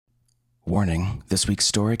Warning, this week's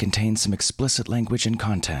story contains some explicit language and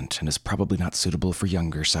content and is probably not suitable for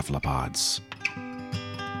younger cephalopods.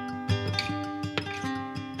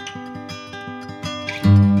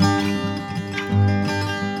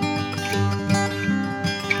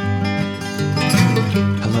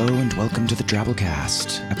 Hello and welcome to the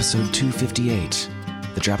Drabblecast, episode 258.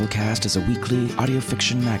 The Drabblecast is a weekly audio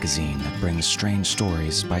fiction magazine that brings strange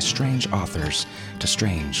stories by strange authors to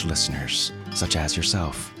strange listeners, such as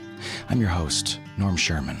yourself. I'm your host, Norm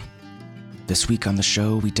Sherman. This week on the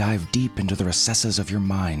show, we dive deep into the recesses of your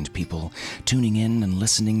mind, people, tuning in and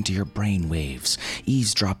listening to your brain waves,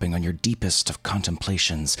 eavesdropping on your deepest of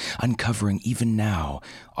contemplations, uncovering even now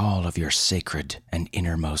all of your sacred and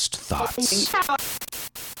innermost thoughts.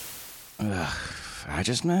 Ugh, I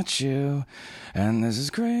just met you, and this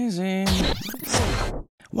is crazy.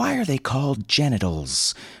 Why are they called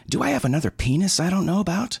genitals? Do I have another penis I don't know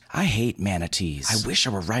about? I hate manatees. I wish I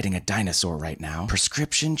were riding a dinosaur right now.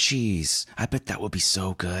 Prescription cheese. I bet that would be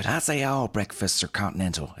so good. I say all breakfasts are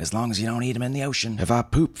continental, as long as you don't eat them in the ocean. If I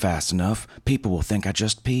poop fast enough, people will think I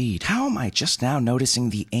just peed. How am I just now noticing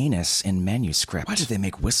the anus in manuscript? Why do they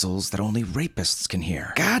make whistles that only rapists can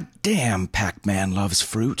hear? God damn, Pac-Man loves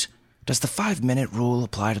fruit. Does the 5-minute rule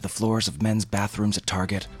apply to the floors of men's bathrooms at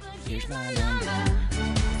Target? Here's my number.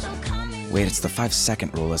 Wait, it's the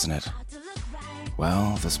 5-second rule, isn't it?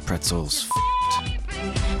 Well, this pretzel's f***ed.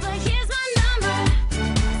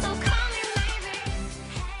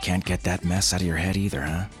 Can't get that mess out of your head either,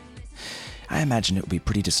 huh? I imagine it would be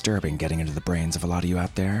pretty disturbing getting into the brains of a lot of you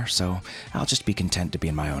out there, so I'll just be content to be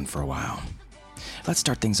in my own for a while. Let's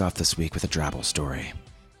start things off this week with a Drabble story.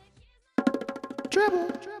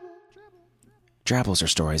 Drabble. Drabbles are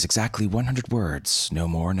stories exactly 100 words, no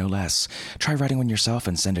more, no less. Try writing one yourself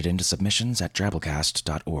and send it in to submissions at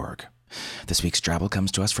drabblecast.org. This week's Drabble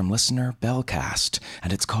comes to us from listener Bellcast,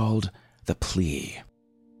 and it's called The Plea.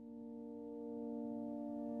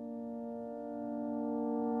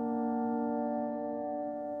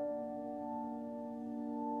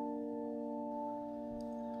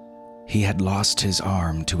 He had lost his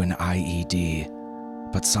arm to an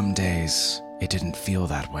IED, but some days it didn't feel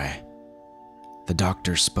that way. The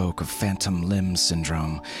doctor spoke of phantom limb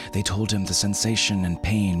syndrome. They told him the sensation and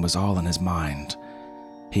pain was all in his mind.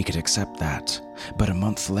 He could accept that, but a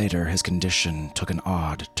month later his condition took an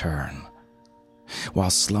odd turn. While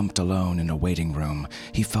slumped alone in a waiting room,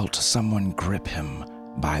 he felt someone grip him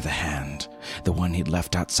by the hand, the one he'd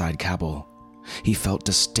left outside Kabul. He felt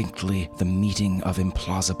distinctly the meeting of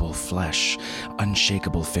implausible flesh.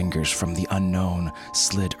 Unshakable fingers from the unknown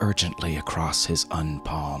slid urgently across his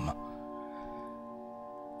unpalm.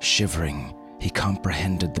 Shivering, he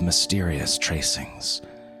comprehended the mysterious tracings.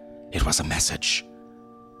 It was a message.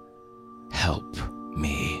 Help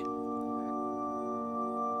me.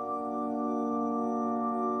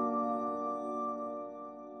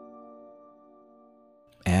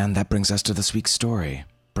 And that brings us to this week's story,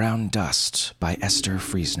 Brown Dust by Esther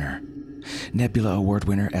Friesner. Nebula Award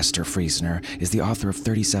winner Esther Friesner is the author of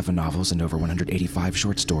 37 novels and over 185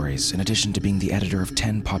 short stories, in addition to being the editor of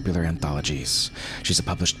 10 popular anthologies. She's a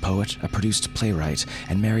published poet, a produced playwright,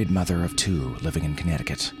 and married mother of 2 living in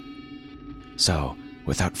Connecticut. So,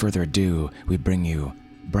 without further ado, we bring you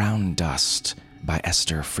Brown Dust by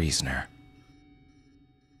Esther Friesner.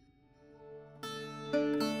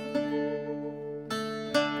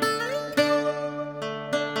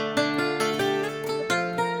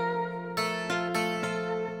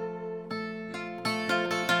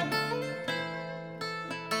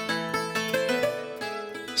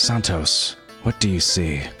 Santos, what do you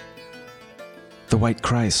see? The White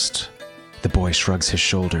Christ. The boy shrugs his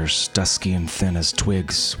shoulders, dusky and thin as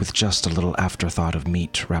twigs, with just a little afterthought of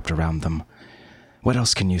meat wrapped around them. What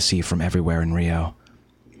else can you see from everywhere in Rio?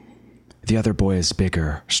 The other boy is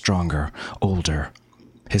bigger, stronger, older.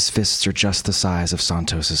 His fists are just the size of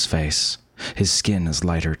Santos's face. His skin is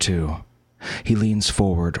lighter, too. He leans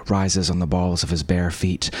forward, rises on the balls of his bare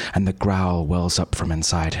feet, and the growl wells up from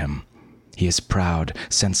inside him. He is proud,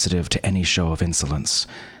 sensitive to any show of insolence.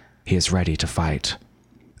 He is ready to fight.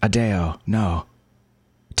 Adao, no.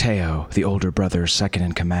 Teo, the older brother second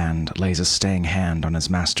in command, lays a staying hand on his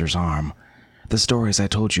master's arm. The stories I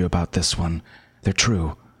told you about this one, they're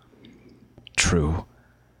true. True.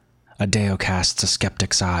 Adao casts a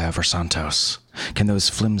skeptic's eye over Santos. Can those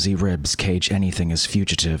flimsy ribs cage anything as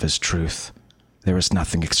fugitive as truth? There is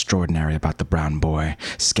nothing extraordinary about the brown boy.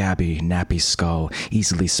 Scabby, nappy skull,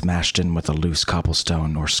 easily smashed in with a loose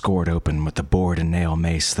cobblestone or scored open with the board and nail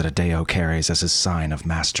mace that Adao carries as his sign of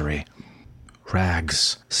mastery.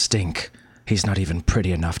 Rags, stink. He's not even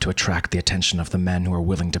pretty enough to attract the attention of the men who are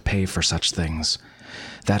willing to pay for such things.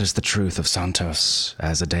 That is the truth of Santos,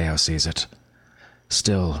 as Adao sees it.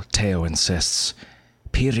 Still, Teo insists.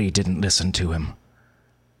 Piri didn't listen to him.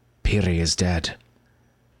 Piri is dead.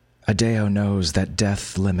 Adao knows that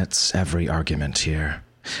death limits every argument here.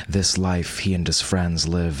 This life he and his friends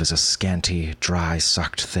live is a scanty,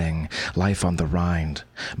 dry-sucked thing, life on the rind.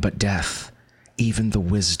 But death, even the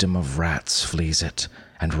wisdom of rats flees it,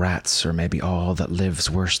 and rats are maybe all that lives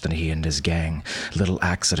worse than he and his gang, little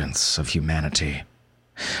accidents of humanity.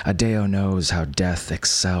 Adao knows how death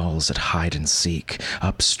excels at hide-and-seek,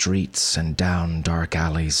 up streets and down dark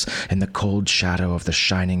alleys, in the cold shadow of the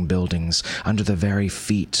shining buildings, under the very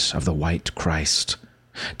feet of the white Christ.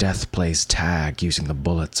 Death plays tag using the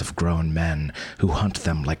bullets of grown men who hunt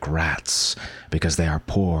them like rats, because they are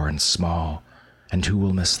poor and small, and who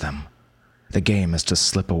will miss them? The game is to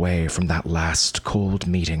slip away from that last cold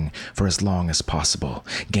meeting for as long as possible,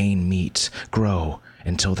 gain meat, grow,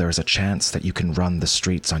 until there is a chance that you can run the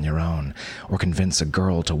streets on your own, or convince a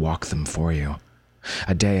girl to walk them for you.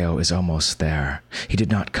 Adao is almost there. He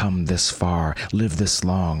did not come this far, live this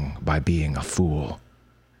long, by being a fool.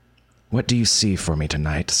 "What do you see for me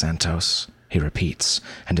tonight, Santos?" he repeats,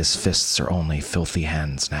 and his fists are only filthy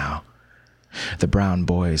hands now. The brown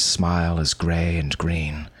boy's smile is gray and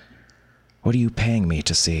green. "What are you paying me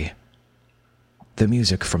to see?" The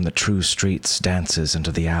music from the true streets dances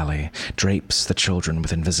into the alley, drapes the children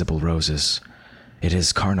with invisible roses. It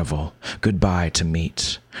is carnival, goodbye to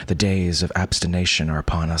meat. The days of abstination are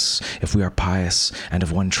upon us, if we are pious and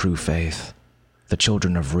of one true faith. The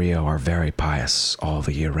children of Rio are very pious all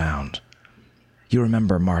the year round. "You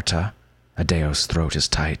remember Marta?" Adao's throat is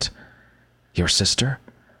tight. "Your sister?"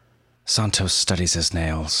 Santos studies his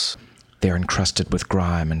nails. They are encrusted with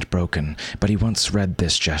grime and broken, but he once read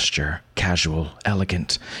this gesture, casual,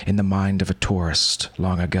 elegant, in the mind of a tourist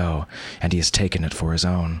long ago, and he has taken it for his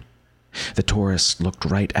own. The tourist looked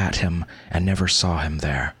right at him and never saw him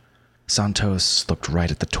there. Santos looked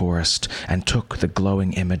right at the tourist and took the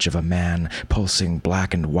glowing image of a man pulsing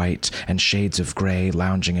black and white and shades of gray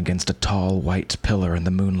lounging against a tall white pillar in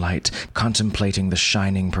the moonlight, contemplating the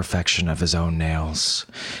shining perfection of his own nails.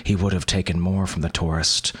 He would have taken more from the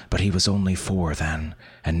tourist, but he was only 4 then,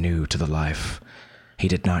 and new to the life. He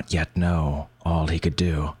did not yet know all he could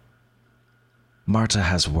do. "Marta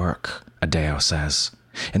has work," Adao says.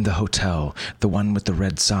 "In the hotel, the one with the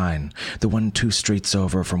red sign, the one 2 streets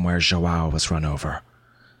over from where Joao was run over."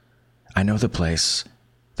 "I know the place.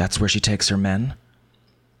 That's where she takes her men?"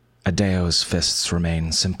 Adao's fists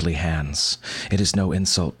remain simply hands. It is no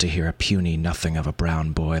insult to hear a puny nothing of a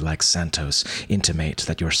brown boy like Santos intimate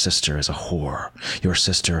that your sister is a whore, your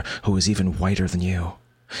sister who is even whiter than you.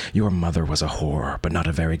 Your mother was a whore, but not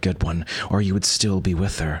a very good one, or you would still be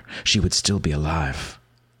with her. She would still be alive.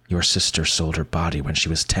 Your sister sold her body when she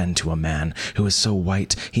was 10 to a man who is so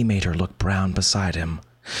white he made her look brown beside him.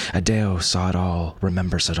 Adao saw it all,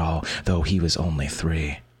 remembers it all, though he was only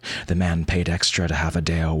 3. The man paid extra to have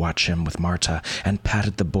Adao watch him with Marta and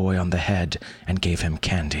patted the boy on the head and gave him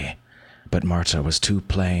candy. But Marta was too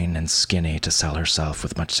plain and skinny to sell herself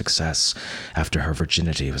with much success after her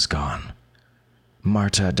virginity was gone.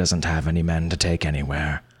 "Marta doesn't have any men to take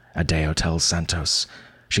anywhere," Adao tells Santos.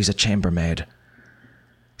 "She's a chambermaid."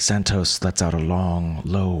 Santos lets out a long,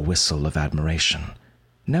 low whistle of admiration.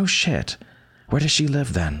 "No shit. Where does she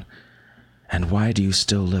live, then? And why do you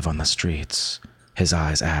still live on the streets?" His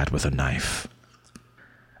eyes add with a knife.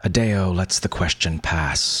 Adao lets the question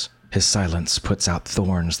pass. His silence puts out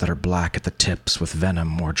thorns that are black at the tips with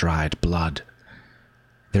venom or dried blood.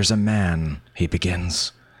 "There's a man," he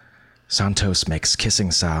begins. Santos makes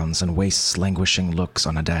kissing sounds and wastes languishing looks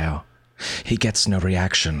on Adao. He gets no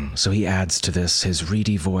reaction, so he adds to this his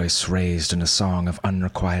reedy voice raised in a song of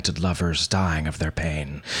unrequited lovers dying of their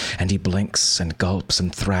pain, and he blinks and gulps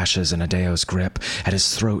and thrashes in Adao's grip at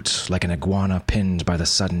his throat like an iguana pinned by the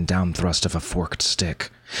sudden downthrust of a forked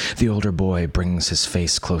stick. The older boy brings his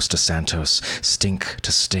face close to Santos, stink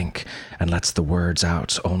to stink, and lets the words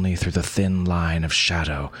out only through the thin line of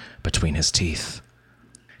shadow between his teeth.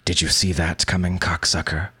 "Did you see that coming,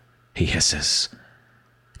 cocksucker?" he hisses.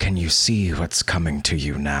 "Can you see what's coming to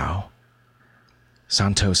you now?"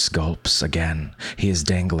 Santos gulps again. He is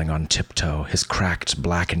dangling on tiptoe, his cracked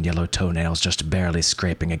black and yellow toenails just barely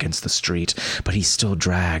scraping against the street, but he still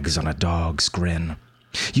drags on a dog's grin.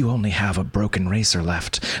 "You only have a broken razor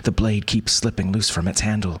left. The blade keeps slipping loose from its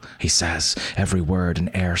handle," he says, every word an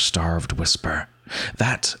air-starved whisper.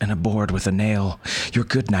 That and a board with a nail. Your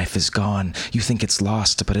good knife is gone. You think it's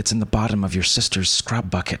lost, but it's in the bottom of your sister's scrub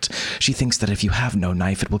bucket. She thinks that if you have no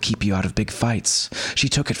knife, it will keep you out of big fights. She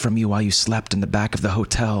took it from you while you slept in the back of the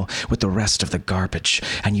hotel with the rest of the garbage,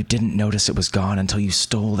 and you didn't notice it was gone until you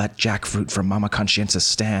stole that jackfruit from Mama Conscience's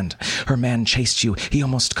stand. Her man chased you. He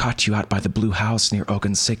almost caught you out by the blue house near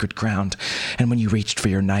Ogun's sacred ground, and when you reached for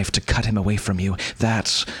your knife to cut him away from you,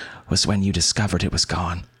 that was when you discovered it was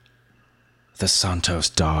gone. The Santos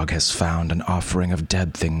dog has found an offering of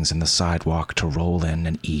dead things in the sidewalk to roll in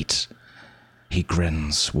and eat. He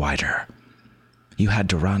grins wider. You had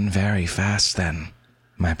to run very fast then,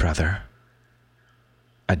 my brother.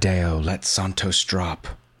 Adao let Santos drop.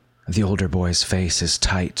 The older boy's face is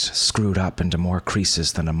tight, screwed up into more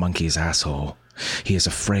creases than a monkey's asshole. He is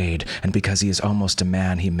afraid, and because he is almost a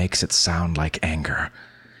man, he makes it sound like anger.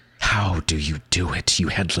 How do you do it, you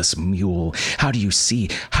headless mule? How do you see?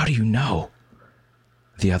 How do you know?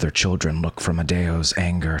 The other children look from Adao's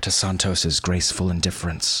anger to Santos's graceful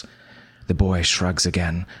indifference. The boy shrugs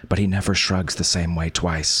again, but he never shrugs the same way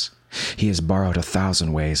twice. He has borrowed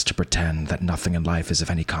 1,000 ways to pretend that nothing in life is of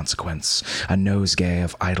any consequence, a nosegay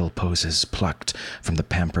of idle poses plucked from the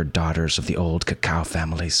pampered daughters of the old cacao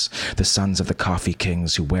families, the sons of the coffee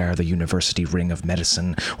kings who wear the university ring of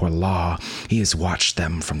medicine or law. He has watched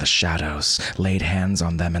them from the shadows, laid hands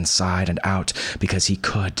on them inside and out because he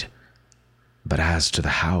could. But as to the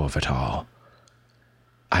how of it all,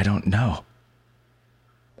 I don't know.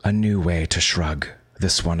 A new way to shrug,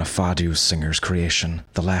 this one a fado singer's creation,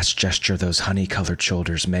 the last gesture those honey-colored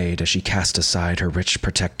shoulders made as she cast aside her rich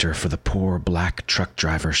protector for the poor black truck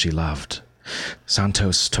driver she loved.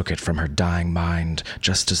 Santos took it from her dying mind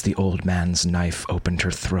just as the old man's knife opened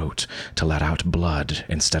her throat to let out blood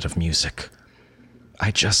instead of music. I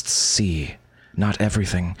just see, not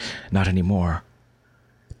everything, not anymore.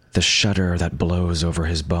 The shudder that blows over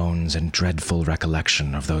his bones in dreadful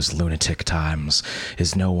recollection of those lunatic times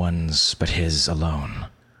is no one's but his alone.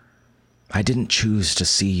 I didn't choose to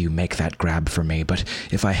see you make that grab for me, but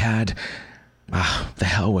if I had, the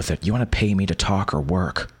hell with it. You want to pay me to talk or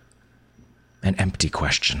work? An empty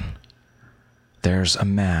question. There's a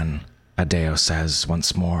man, Adao says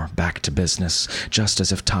once more, back to business, just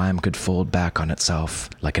as if time could fold back on itself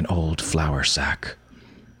like an old flour sack.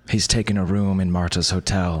 He's taken a room in Marta's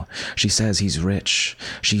hotel. She says he's rich.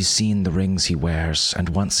 She's seen the rings he wears, and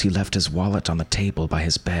once he left his wallet on the table by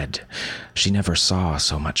his bed. She never saw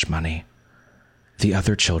so much money. The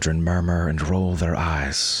other children murmur and roll their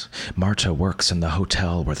eyes. Marta works in the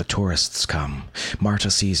hotel where the tourists come.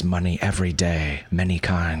 Marta sees money every day, many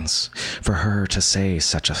kinds. For her to say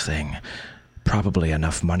such a thing, probably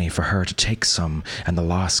enough money for her to take some and the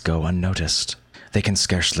loss go unnoticed. They can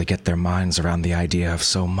scarcely get their minds around the idea of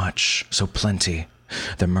so much, so plenty.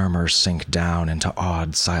 The murmurs sink down into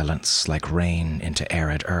awed silence like rain into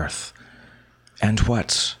arid earth. And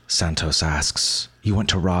what? Santos asks. You want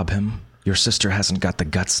to rob him? Your sister hasn't got the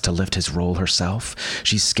guts to lift his roll herself.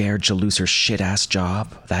 She's scared she'll lose her shit-ass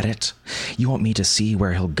job. That it? You want me to see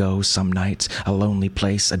where he'll go some night? A lonely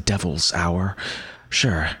place, a devil's hour?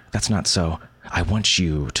 Sure, that's not so. I want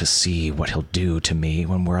you to see what he'll do to me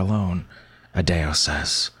when we're alone. Adao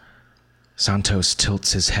says. Santos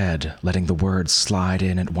tilts his head, letting the words slide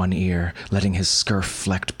in at one ear, letting his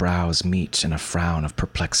scurf-flecked brows meet in a frown of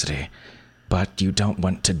perplexity. But you don't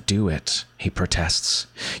want to do it, he protests.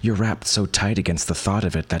 You're wrapped so tight against the thought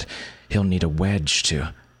of it that he'll need a wedge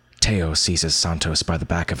to... Teo seizes Santos by the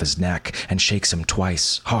back of his neck and shakes him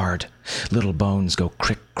twice, hard. Little bones go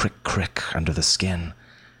crick, crick, crick under the skin.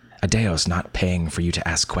 Adao's not paying for you to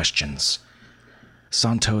ask questions.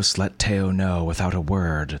 Santos let Teo know without a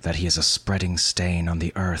word that he is a spreading stain on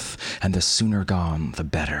the earth, and the sooner gone, the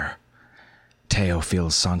better. Teo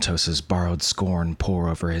feels Santos's borrowed scorn pour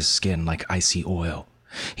over his skin like icy oil.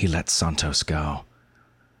 He lets Santos go.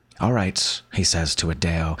 All right, he says to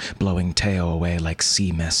Adao, blowing Teo away like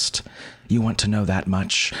sea mist. You want to know that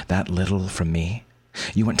much, that little from me?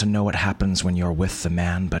 You want to know what happens when you're with the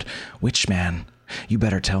man, but which man? You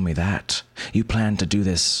better tell me that. You plan to do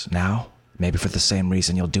this now? Maybe for the same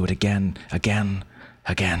reason you'll do it again. I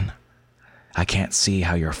can't see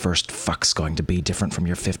how your first fuck's going to be different from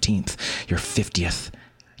your 15th, your 50th.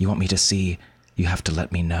 You want me to see, you have to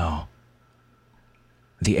let me know.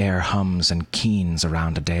 The air hums and keens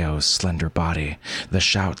around Adao's slender body. The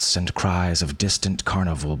shouts and cries of distant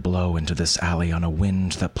carnival blow into this alley on a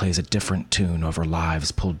wind that plays a different tune over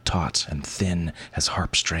lives pulled taut and thin as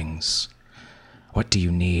harp strings. What do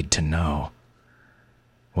you need to know?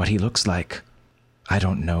 What he looks like? I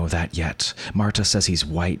don't know that yet. Marta says he's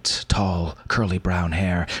white, tall, curly brown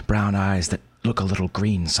hair, brown eyes that look a little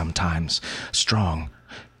green sometimes, strong.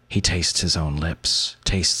 He tastes his own lips,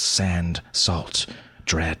 tastes sand, salt,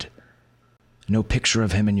 dread. No picture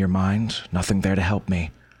of him in your mind? Nothing there to help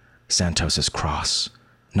me? Santos is cross.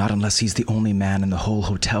 Not unless he's the only man in the whole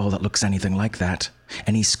hotel that looks anything like that.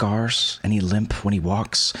 Any scars? Any limp when he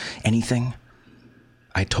walks? Anything?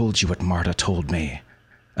 I told you what Marta told me.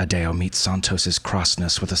 Adao meets Santos's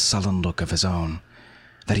crossness with a sullen look of his own.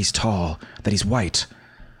 That he's tall, that he's white.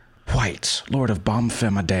 White, Lord of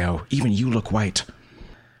Bombfem, Adao, even you look white.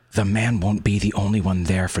 The man won't be the only one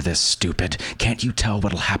there for this, stupid. Can't you tell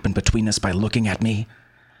what'll happen between us by looking at me?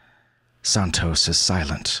 Santos is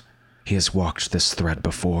silent. He has walked this thread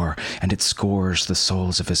before, and it scores the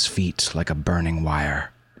soles of his feet like a burning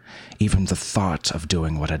wire. Even the thought of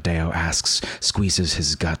doing what Adao asks squeezes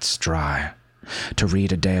his guts dry. To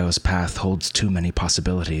read Adao's path holds too many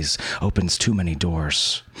possibilities, opens too many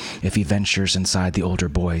doors. If he ventures inside the older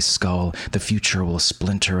boy's skull, the future will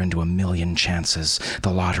splinter into a million chances,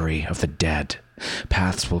 the lottery of the dead.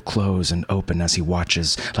 Paths will close and open as he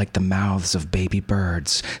watches, like the mouths of baby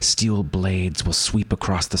birds. Steel blades will sweep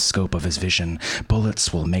across the scope of his vision.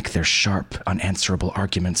 Bullets will make their sharp, unanswerable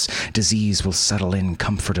arguments. Disease will settle in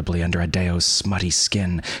comfortably under Adao's smutty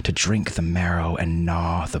skin to drink the marrow and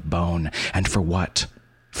gnaw the bone. And for what?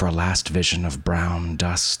 For a last vision of brown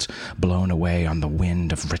dust blown away on the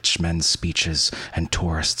wind of rich men's speeches and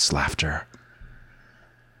tourists' laughter.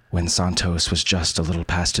 When Santos was just a little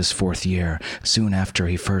past his 4th year, soon after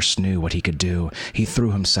he first knew what he could do, he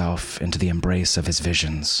threw himself into the embrace of his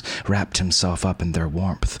visions, wrapped himself up in their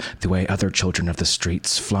warmth, the way other children of the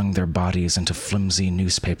streets flung their bodies into flimsy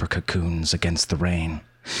newspaper cocoons against the rain.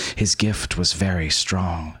 His gift was very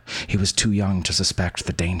strong. He was too young to suspect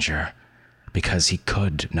the danger. Because he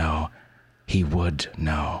could know, he would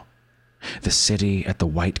know. The city at the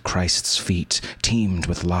White Christ's feet teemed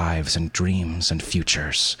with lives and dreams and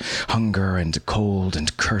futures. Hunger and cold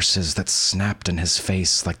and curses that snapped in his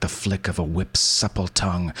face like the flick of a whip's supple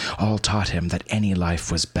tongue all taught him that any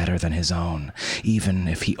life was better than his own, even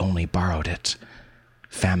if he only borrowed it.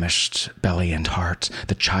 Famished, belly and heart,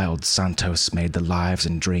 the child Santos made the lives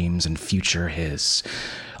and dreams and future his.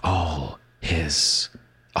 All his.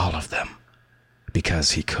 All of them.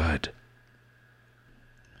 Because he could.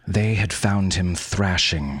 They had found him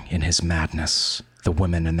thrashing in his madness, the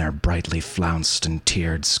women in their brightly flounced and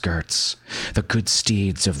tiered skirts, the good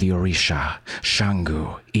steeds of the Orisha,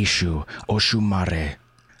 Shangu, Ishu, Oshumare.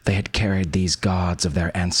 They had carried these gods of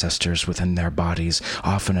their ancestors within their bodies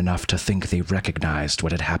often enough to think they recognized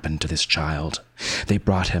what had happened to this child. They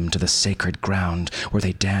brought him to the sacred ground where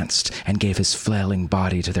they danced and gave his flailing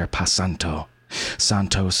body to their pasanto.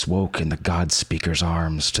 Santos woke in the God-speaker's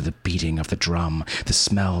arms to the beating of the drum, the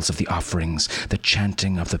smells of the offerings, the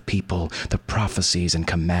chanting of the people, the prophecies and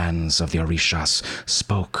commands of the Orishas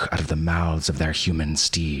spoke out of the mouths of their human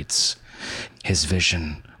steeds. His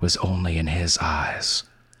vision was only in his eyes.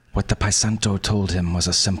 What the Paisanto told him was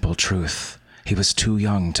a simple truth. He was too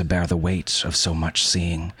young to bear the weight of so much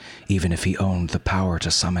seeing, even if he owned the power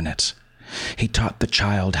to summon it. He taught the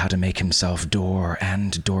child how to make himself door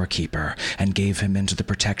and doorkeeper, and gave him into the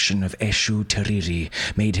protection of Eshu Teriri,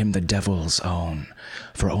 made him the devil's own,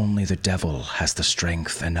 for only the devil has the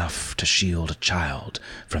strength enough to shield a child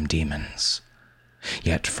from demons.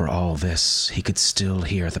 Yet for all this, he could still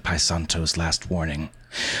hear the Paisanto's last warning.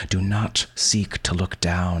 Do not seek to look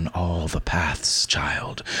down all the paths,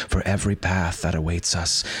 child, for every path that awaits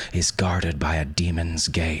us is guarded by a demon's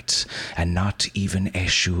gate, and not even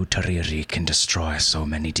Eshu Tariri can destroy so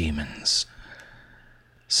many demons.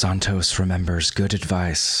 Santos remembers good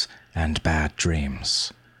advice and bad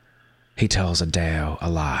dreams. He tells Adao a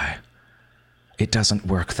lie. It doesn't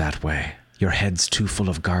work that way. Your head's too full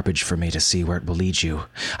of garbage for me to see where it will lead you.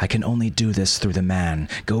 I can only do this through the man.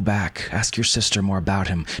 Go back. Ask your sister more about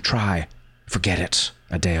him. Try. Forget it.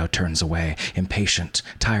 Adao turns away, impatient,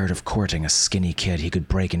 tired of courting a skinny kid he could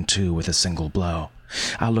break in two with a single blow.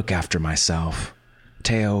 I'll look after myself.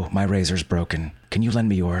 Teo, my razor's broken. Can you lend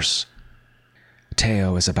me yours?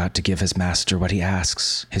 Teo is about to give his master what he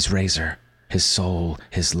asks, his razor, his soul,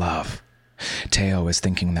 his love. Teo is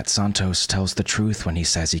thinking that Santos tells the truth when he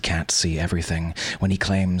says he can't see everything, when he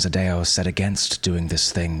claims Adao set against doing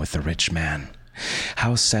this thing with the rich man.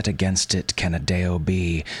 How set against it can Adao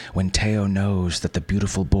be when Teo knows that the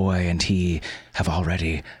beautiful boy and he have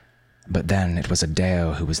already... But then it was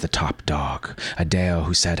Adao who was the top dog, Adao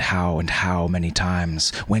who said how and how many times,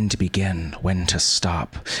 when to begin, when to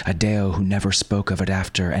stop, Adao who never spoke of it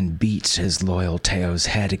after and beat his loyal Teo's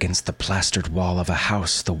head against the plastered wall of a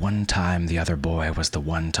house the one time the other boy was the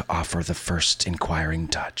one to offer the first inquiring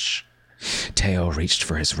touch. Teo reached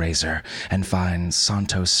for his razor and finds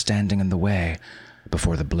Santos standing in the way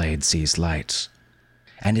before the blade sees light.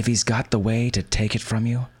 "And if he's got the way to take it from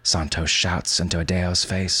you," Santos shouts into Adao's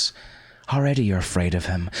face, "already you're afraid of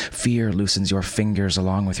him. Fear loosens your fingers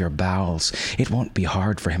along with your bowels. It won't be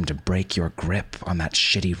hard for him to break your grip on that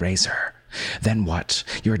shitty razor. Then what?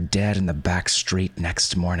 You're dead in the back street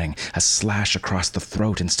next morning, a slash across the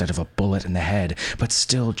throat instead of a bullet in the head, but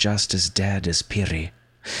still just as dead as Piri.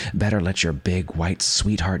 Better let your big white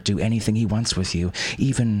sweetheart do anything he wants with you,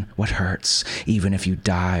 even what hurts, even if you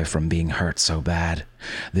die from being hurt so bad.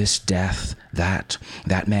 This death, that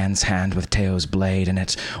man's hand with Teo's blade in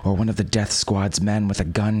it, or one of the death squad's men with a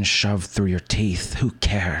gun shoved through your teeth, who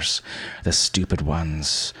cares? The stupid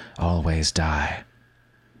ones always die."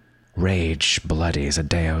 Rage bloodies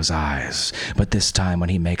Adao's eyes, but this time when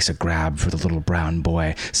he makes a grab for the little brown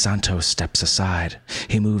boy, Santos steps aside.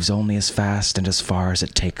 He moves only as fast and as far as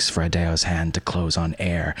it takes for Adao's hand to close on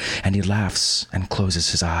air, and he laughs and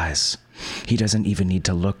closes his eyes. He doesn't even need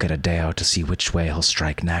to look at Adao to see which way he'll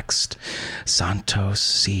strike next. Santos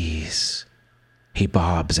sees. He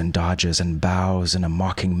bobs and dodges and bows in a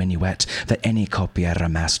mocking minuet that any copiera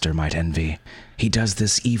master might envy. He does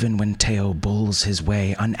this even when Teo bulls his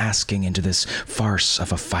way unasking into this farce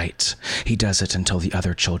of a fight. He does it until the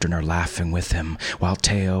other children are laughing with him, while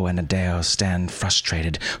Teo and Adao stand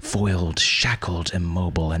frustrated, foiled, shackled,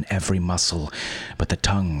 immobile in every muscle, but the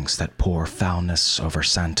tongues that pour foulness over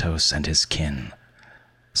Santos and his kin.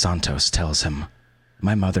 Santos tells him,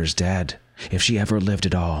 "My mother's dead, if she ever lived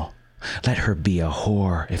at all. Let her be a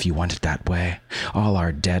whore if you want it that way. All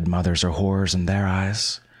our dead mothers are whores in their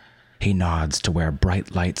eyes." He nods to where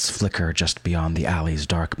bright lights flicker just beyond the alley's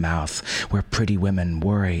dark mouth, where pretty women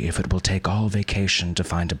worry if it will take all vacation to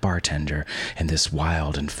find a bartender in this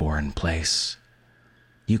wild and foreign place.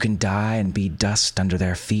 "You can die and be dust under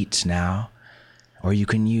their feet now, or you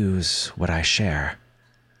can use what I share."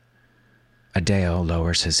 Adao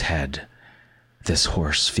lowers his head. This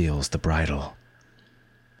horse feels the bridle.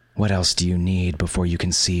 "What else do you need before you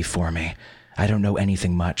can see for me? I don't know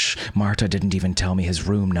anything much. Marta didn't even tell me his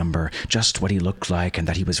room number, just what he looked like and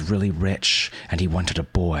that he was really rich and he wanted a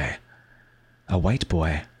boy." "A white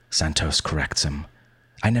boy," Santos corrects him.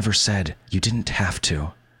 "I never said you didn't have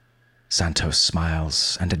to." Santos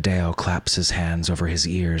smiles, and Adao claps his hands over his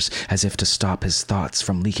ears as if to stop his thoughts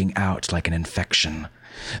from leaking out like an infection.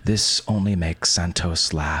 This only makes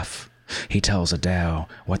Santos laugh. He tells Adao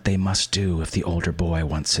what they must do if the older boy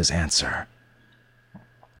wants his answer.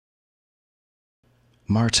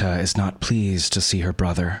 Marta is not pleased to see her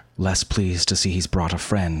brother, less pleased to see he's brought a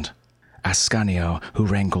friend. Ascanio, who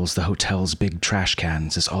wrangles the hotel's big trash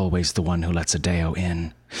cans, is always the one who lets Adao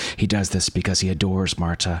in. He does this because he adores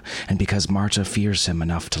Marta, and because Marta fears him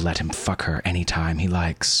enough to let him fuck her any time he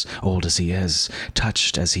likes, old as he is,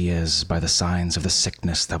 touched as he is by the signs of the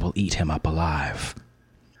sickness that will eat him up alive.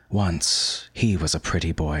 Once, he was a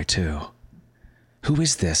pretty boy, too. "Who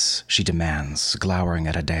is this?" she demands, glowering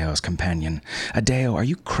at Adao's companion. "Adao, are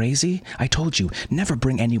you crazy? I told you, never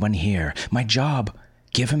bring anyone here. My job—"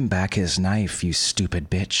 "Give him back his knife, you stupid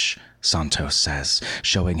bitch," Santos says,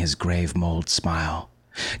 showing his grave mold smile.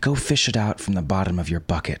 "Go fish it out from the bottom of your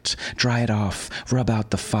bucket. Dry it off, rub out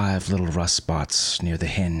the 5 little rust spots near the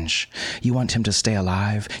hinge. You want him to stay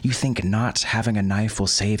alive? You think not having a knife will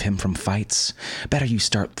save him from fights? Better you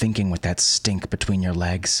start thinking with that stink between your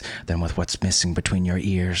legs than with what's missing between your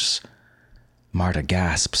ears." Marta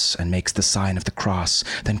gasps and makes the sign of the cross,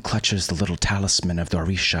 then clutches the little talisman of the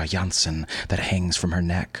Orisha Janssen that hangs from her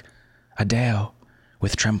neck. "Adao!"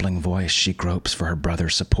 With trembling voice, she gropes for her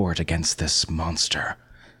brother's support against this monster.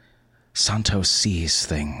 "Santos sees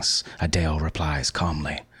things," Adao replies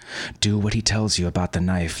calmly. "Do what he tells you about the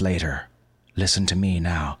knife later. Listen to me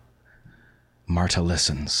now." Marta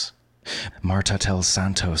listens. Marta tells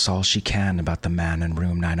Santos all she can about the man in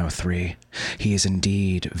room 903. He is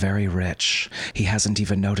indeed very rich. He hasn't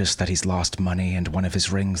even noticed that he's lost money and one of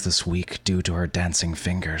his rings this week due to her dancing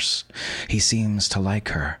fingers. He seems to like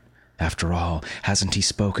her. After all, hasn't he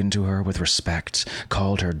spoken to her with respect,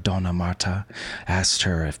 called her Donna Marta, asked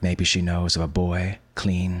her if maybe she knows of a boy,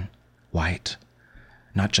 clean, white?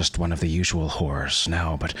 Not just one of the usual whores,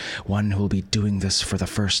 no, but one who'll be doing this for the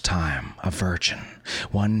first time, a virgin,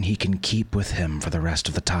 one he can keep with him for the rest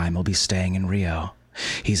of the time he'll be staying in Rio.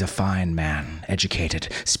 He's a fine man,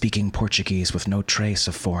 educated, speaking Portuguese with no trace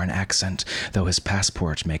of foreign accent, though his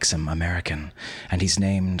passport makes him American, and he's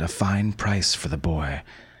named a fine price for the boy,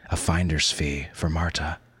 a finder's fee for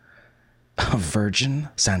Marta. "A virgin?"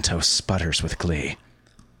 Santos sputters with glee.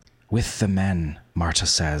 "With the men," Marta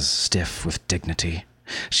says, stiff with dignity.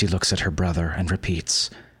 She looks at her brother and repeats,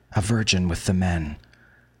 A virgin with the men.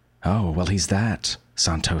 Oh, well, he's that,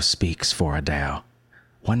 Santos speaks for Adao.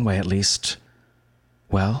 One way at least.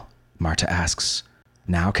 Well, Marta asks,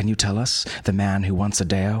 now can you tell us, the man who wants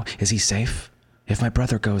Adao, is he safe? If my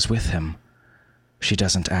brother goes with him. She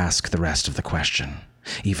doesn't ask the rest of the question.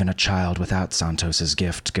 Even a child without Santos's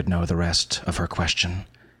gift could know the rest of her question.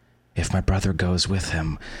 If my brother goes with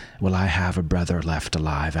him, will I have a brother left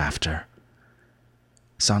alive after?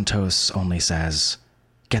 Santos only says,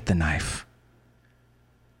 get the knife.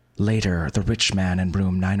 Later, the rich man in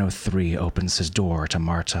room 903 opens his door to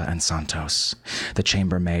Marta and Santos. The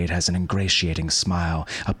chambermaid has an ingratiating smile,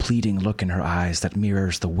 a pleading look in her eyes that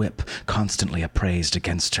mirrors the whip constantly upraised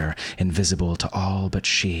against her, invisible to all but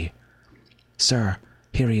she. Sir,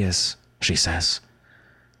 here he is, she says.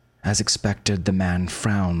 As expected, the man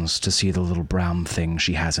frowns to see the little brown thing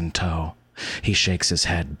she has in tow. He shakes his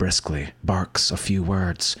head briskly, barks a few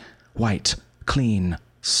words. White, clean,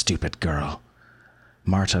 stupid girl.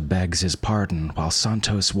 Marta begs his pardon while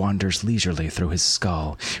Santos wanders leisurely through his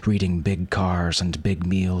skull, reading big cars and big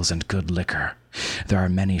meals and good liquor. There are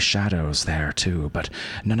many shadows there, too, but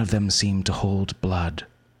none of them seem to hold blood.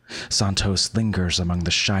 Santos lingers among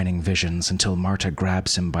the shining visions until Marta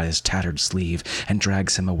grabs him by his tattered sleeve and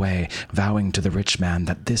drags him away, vowing to the rich man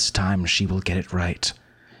that this time she will get it right.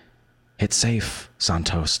 It's safe,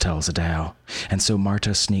 Santos tells Adao, and so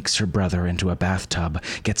Marta sneaks her brother into a bathtub,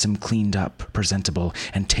 gets him cleaned up, presentable,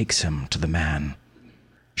 and takes him to the man.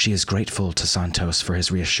 She is grateful to Santos for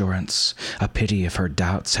his reassurance, a pity if her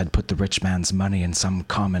doubts had put the rich man's money in some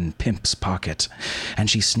common pimp's pocket, and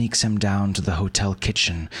she sneaks him down to the hotel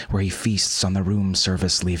kitchen where he feasts on the room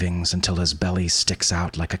service leavings until his belly sticks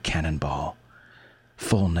out like a cannonball.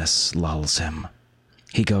 Fullness lulls him.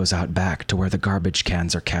 He goes out back to where the garbage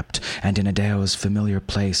cans are kept, and in Adao's familiar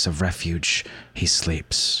place of refuge, he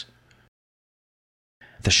sleeps.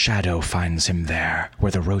 The shadow finds him there,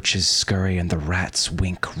 where the roaches scurry and the rats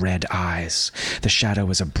wink red eyes. The shadow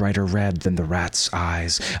is a brighter red than the rat's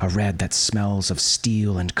eyes, a red that smells of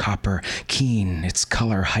steel and copper, keen, its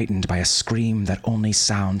color heightened by a scream that only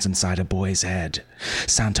sounds inside a boy's head.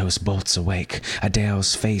 Santos bolts awake,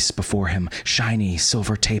 Adao's face before him, shiny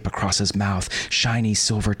silver tape across his mouth, shiny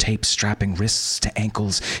silver tape strapping wrists to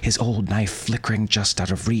ankles, his old knife flickering just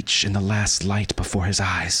out of reach in the last light before his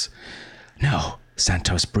eyes. No!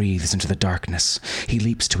 Santos breathes into the darkness. He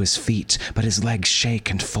leaps to his feet, but his legs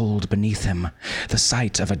shake and fold beneath him. The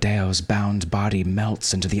sight of Adao's bound body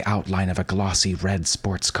melts into the outline of a glossy red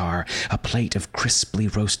sports car, a plate of crisply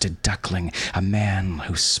roasted duckling, a man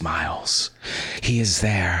who smiles. He is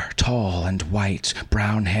there, tall and white,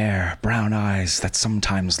 brown hair, brown eyes that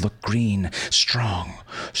sometimes look green,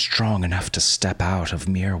 strong enough to step out of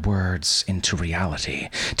mere words into reality,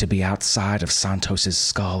 to be outside of Santos's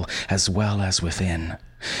skull as well as within.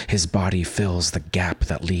 His body fills the gap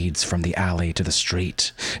that leads from the alley to the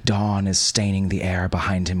street. Dawn is staining the air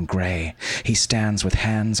behind him gray. He stands with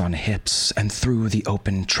hands on hips, and through the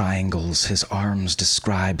open triangles his arms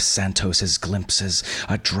describe Santos's glimpses,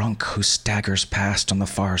 a drunk who staggers past on the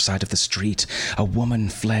far side of the street, a woman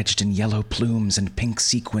fledged in yellow plumes and pink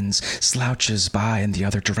sequins slouches by in the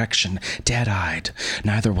other direction, dead-eyed.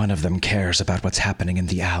 Neither one of them cares about what's happening in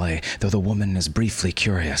the alley, though the woman is briefly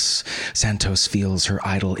curious. Santos feels her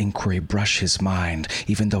idle inquiry brush his mind,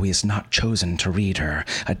 even though he has not chosen to read her,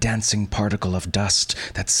 a dancing particle of dust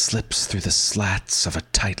that slips through the slats of a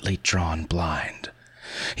tightly drawn blind.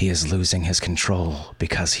 He is losing his control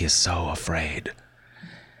because he is so afraid.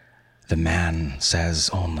 The man says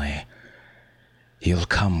only, "You'll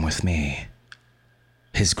come with me."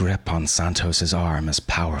 His grip on Santos's arm is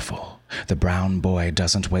powerful. The brown boy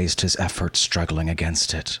doesn't waste his effort struggling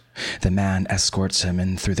against it. The man escorts him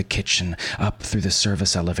in through the kitchen, up through the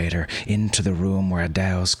service elevator, into the room where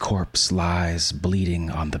Adao's corpse lies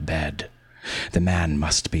bleeding on the bed. The man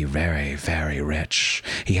must be very, very rich.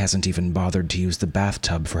 He hasn't even bothered to use the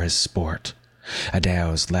bathtub for his sport.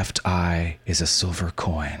 Adao's left eye is a silver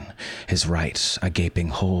coin, his right a gaping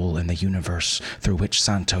hole in the universe through which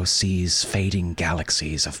Santos sees fading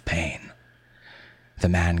galaxies of pain. The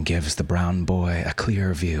man gives the brown boy a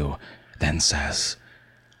clear view, then says,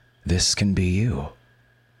 "This can be you."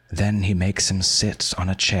 Then he makes him sit on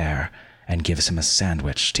a chair and gives him a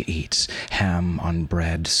sandwich to eat, ham on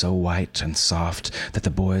bread so white and soft that the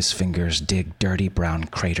boy's fingers dig dirty brown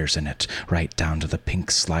craters in it, right down to the pink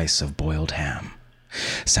slice of boiled ham.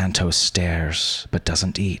 Santos stares, but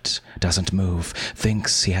doesn't eat, doesn't move,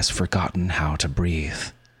 thinks he has forgotten how to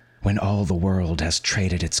breathe. When all the world has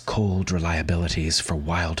traded its cold reliabilities for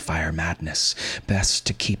wildfire madness, best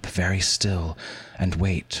to keep very still and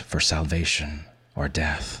wait for salvation or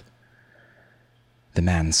death. The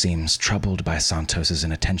man seems troubled by Santos's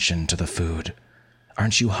inattention to the food.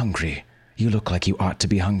 "Aren't you hungry? You look like you ought to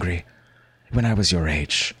be hungry. When I was your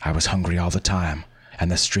age, I was hungry all the time, and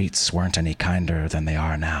the streets weren't any kinder than they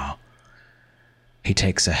are now." He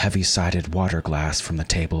takes a heavy-sided water glass from the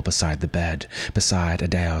table beside the bed, beside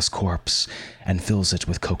Adao's corpse, and fills it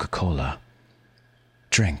with Coca-Cola.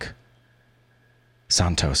 "Drink."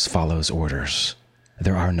 Santos follows orders.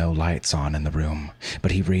 There are no lights on in the room, but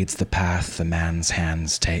he reads the path the man's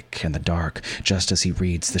hands take in the dark, just as he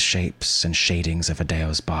reads the shapes and shadings of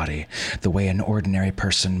Adao's body, the way an ordinary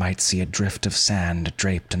person might see a drift of sand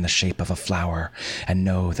draped in the shape of a flower and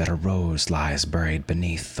know that a rose lies buried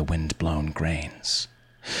beneath the wind-blown grains.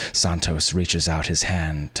 Santos reaches out his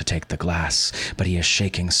hand to take the glass, but he is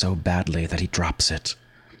shaking so badly that he drops it.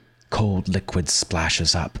 Cold liquid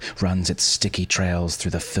splashes up, runs its sticky trails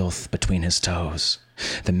through the filth between his toes.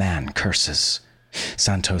 The man curses.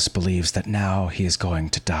 Santos believes that now he is going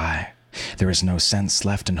to die. There is no sense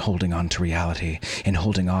left in holding on to reality, in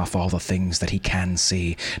holding off all the things that he can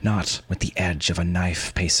see, not with the edge of a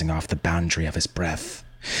knife pacing off the boundary of his breath.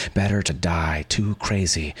 Better to die too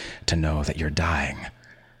crazy to know that you're dying.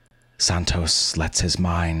 Santos lets his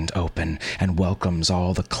mind open and welcomes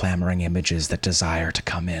all the clamoring images that desire to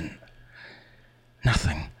come in.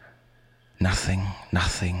 Nothing, nothing,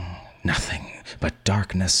 nothing, nothing but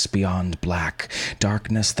darkness beyond black,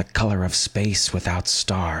 darkness the color of space without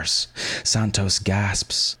stars. Santos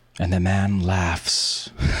gasps, and the man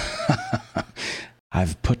laughs.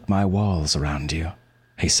 "I've put my walls around you,"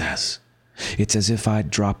 he says. "It's as if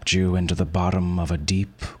I'd dropped you into the bottom of a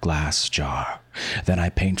deep glass jar. Then I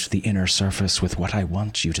paint the inner surface with what I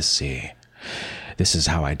want you to see. This is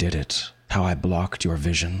how I did it, how I blocked your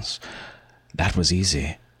visions. That was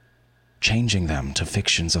easy. Changing them to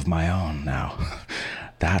fictions of my own now,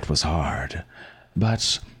 that was hard.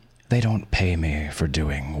 But they don't pay me for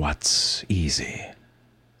doing what's easy."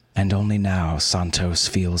 And only now Santos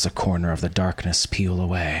feels a corner of the darkness peel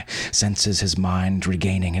away, senses his mind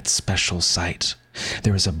regaining its special sight.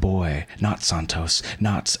 There is a boy, not Santos,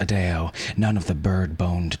 not Adao, none of the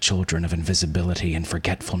bird-boned children of invisibility and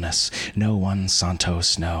forgetfulness, no one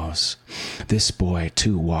Santos knows. This boy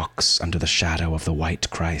too walks under the shadow of the white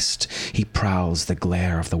Christ. He prowls the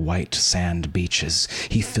glare of the white sand beaches.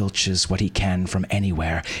 He filches what he can from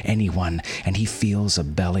anywhere, anyone, and he feels a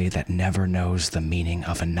belly that never knows the meaning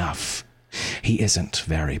of enough. He isn't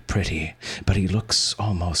very pretty, but he looks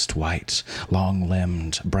almost white,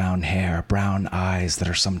 long-limbed, brown hair, brown eyes that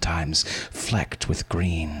are sometimes flecked with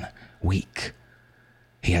green, weak.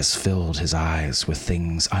 He has filled his eyes with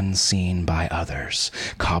things unseen by others,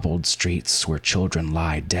 cobbled streets where children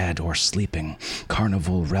lie dead or sleeping,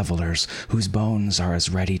 carnival revelers whose bones are as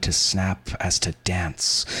ready to snap as to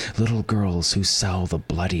dance, little girls who sell the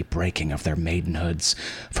bloody breaking of their maidenhoods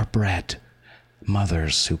for bread,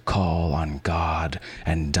 mothers who call on God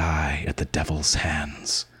and die at the devil's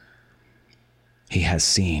hands. He has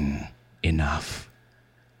seen enough.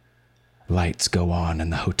 Lights go on in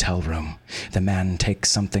the hotel room. The man takes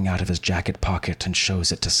something out of his jacket pocket and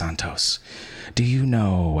shows it to Santos. "Do you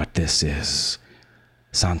know what this is?"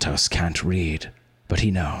 Santos can't read, but he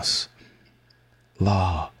knows.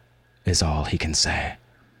 "Law," is all he can say.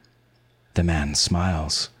 The man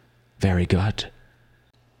smiles. "Very good."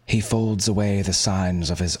 He folds away the signs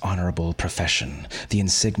of his honorable profession, the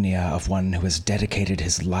insignia of one who has dedicated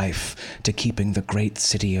his life to keeping the great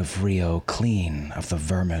city of Rio clean of the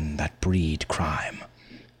vermin that breed crime.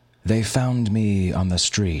 "They found me on the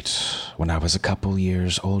street when I was a couple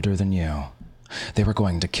years older than you. They were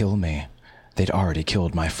going to kill me. They'd already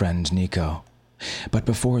killed my friend Nico. But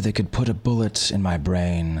before they could put a bullet in my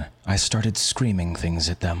brain, I started screaming things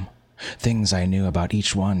at them. Things I knew about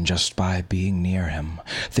each one just by being near him,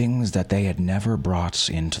 things that they had never brought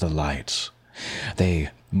into the light. They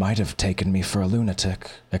might have taken me for a lunatic,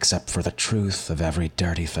 except for the truth of every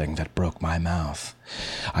dirty thing that broke my mouth.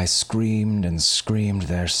 I screamed and screamed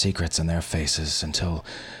their secrets in their faces until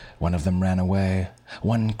one of them ran away,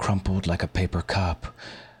 one crumpled like a paper cup.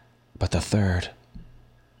 But the third..."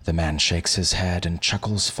 The man shakes his head and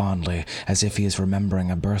chuckles fondly as if he is remembering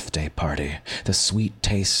a birthday party, the sweet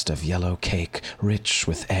taste of yellow cake, rich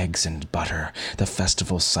with eggs and butter, the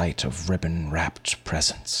festival sight of ribbon-wrapped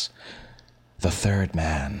presents. The third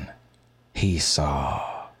man, he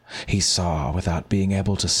saw. He saw without being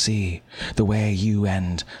able to see, the way you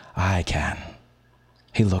and I can.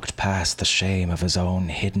 He looked past the shame of his own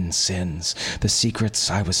hidden sins, the secrets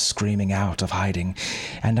I was screaming out of hiding,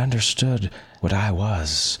 and understood what I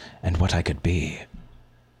was and what I could be.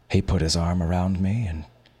 He put his arm around me and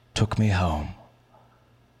took me home.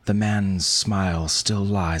 The man's smile still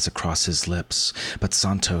lies across his lips, but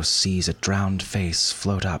Santos sees a drowned face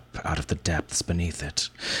float up out of the depths beneath it,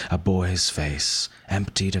 a boy's face,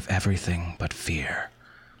 emptied of everything but fear.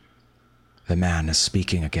 The man is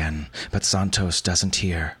speaking again, but Santos doesn't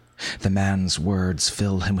hear. The man's words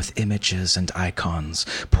fill him with images and icons,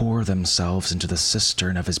 pour themselves into the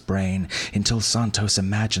cistern of his brain until Santos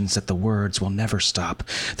imagines that the words will never stop,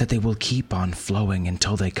 that they will keep on flowing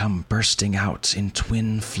until they come bursting out in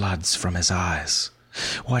twin floods from his eyes.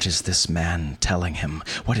 What is this man telling him?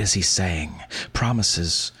 What is he saying?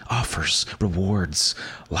 Promises, offers, rewards,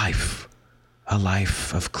 life. A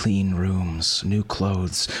life of clean rooms, new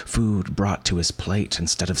clothes, food brought to his plate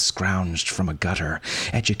instead of scrounged from a gutter,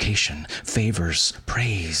 education, favors,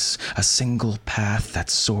 praise, a single path that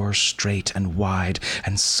soars straight and wide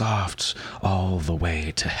and soft all the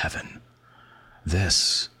way to heaven.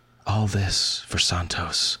 All this for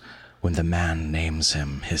Santos, when the man names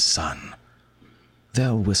him his son.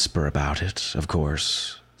 They'll whisper about it, of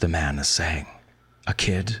course, the man is saying. A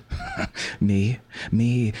kid? Me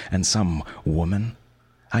and some woman?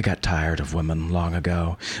 I got tired of women long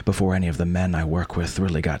ago, before any of the men I work with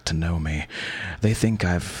really got to know me. They think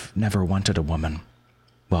I've never wanted a woman.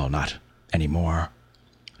 Well, not anymore.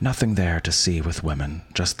 Nothing there to see with women,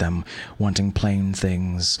 just them wanting plain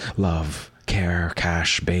things, love, care,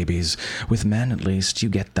 cash, babies. With men, at least, you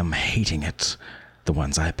get them hating it, the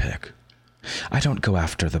ones I pick. I don't go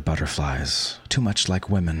after the butterflies, too much like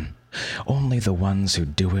women. Only the ones who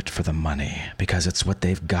do it for the money, because it's what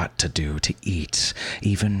they've got to do to eat,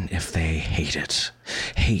 even if they hate it.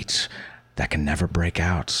 Hate that can never break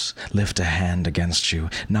out, lift a hand against you,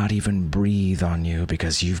 not even breathe on you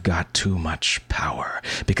because you've got too much power,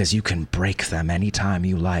 because you can break them anytime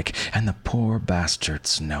you like, and the poor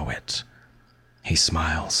bastards know it. He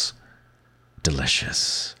smiles.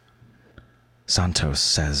 Delicious. Santos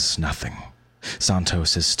says nothing.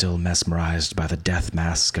 Santos is still mesmerized by the death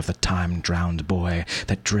mask of the time-drowned boy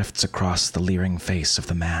that drifts across the leering face of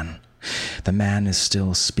the man. The man is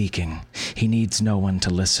still speaking. He needs no one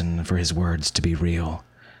to listen for his words to be real.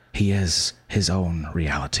 He is his own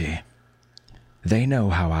reality. They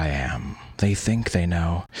know how I am. They think they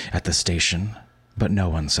know, at the station, but no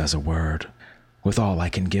one says a word. With all I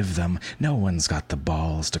can give them, no one's got the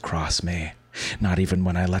balls to cross me. Not even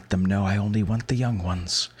when I let them know I only want the young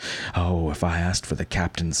ones. Oh, if I asked for the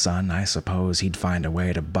captain's son, I suppose he'd find a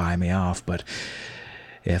way to buy me off, but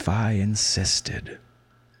if I insisted...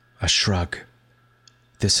 A shrug.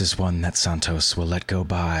 This is one that Santos will let go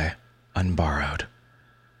by, unborrowed.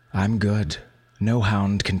 I'm good. No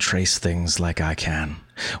hound can trace things like I can.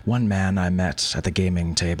 One man I met at the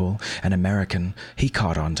gaming table, an American, he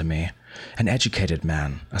caught on to me. An educated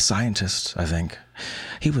man, a scientist, I think.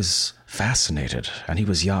 He was fascinated, and he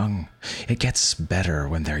was young. It gets better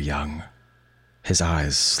when they're young. His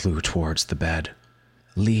eyes slew towards the bed.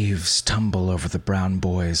 Leaves tumble over the brown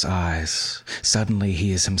boy's eyes. Suddenly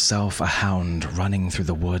he is himself a hound running through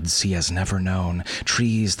the woods he has never known,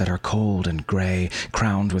 trees that are cold and gray,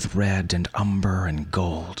 crowned with red and umber and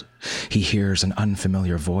gold. He hears an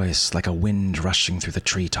unfamiliar voice like a wind rushing through the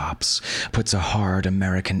treetops, puts a hard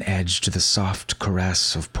American edge to the soft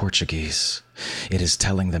caress of Portuguese. It is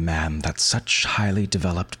telling the man that such highly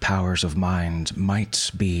developed powers of mind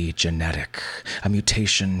might be genetic, a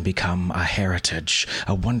mutation become a heritage,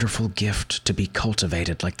 a wonderful gift to be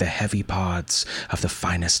cultivated like the heavy pods of the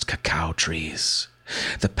finest cacao trees.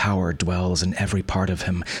 The power dwells in every part of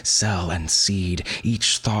him, cell and seed,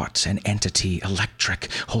 each thought an entity electric,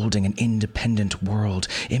 holding an independent world,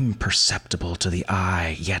 imperceptible to the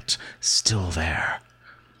eye, yet still there.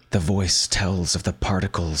 The voice tells of the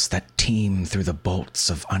particles that teem through the bolts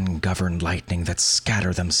of ungoverned lightning that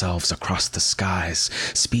scatter themselves across the skies,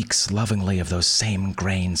 speaks lovingly of those same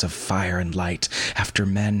grains of fire and light after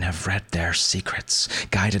men have read their secrets,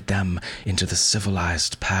 guided them into the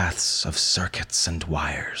civilized paths of circuits and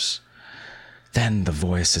wires. Then the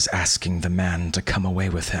voice is asking the man to come away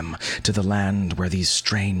with him to the land where these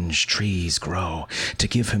strange trees grow, to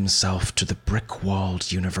give himself to the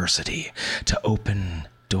brick-walled university, to open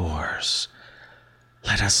doors.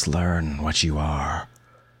 Let us learn what you are.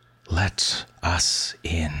 Let us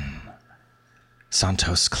in.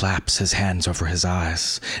 Santos claps his hands over his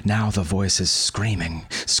eyes. Now the voice is screaming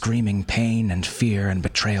pain and fear and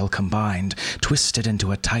betrayal combined, twisted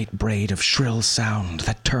into a tight braid of shrill sound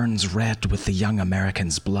that turns red with the young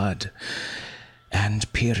American's blood. And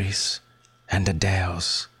Piris, and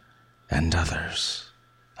Adaos, and others.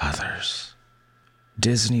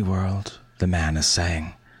 Disney World, the man is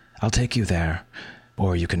saying. I'll take you there,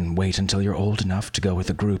 or you can wait until you're old enough to go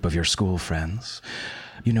with a group of your school friends.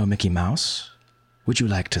 You know Mickey Mouse? Would you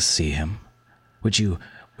like to see him? Would you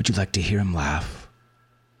like to hear him laugh?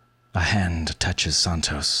 A hand touches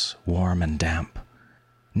Santos, warm and damp.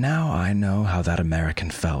 Now I know how that American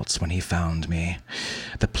felt when he found me.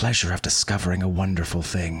 The pleasure of discovering a wonderful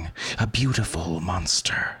thing, a beautiful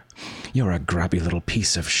monster. You're a grubby little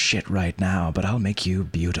piece of shit right now, but I'll make you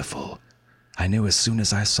beautiful. I knew as soon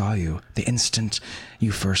as I saw you, the instant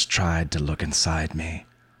you first tried to look inside me.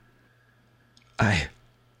 I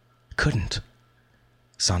couldn't.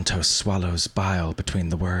 Santos swallows bile between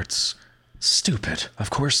the words. Stupid, of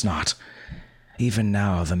course not. Even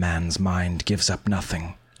now the man's mind gives up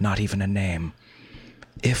nothing, not even a name.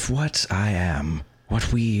 If what I am,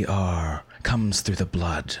 what we are, comes through the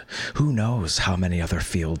blood, who knows how many other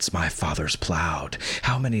fields my fathers plowed,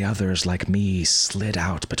 how many others like me slid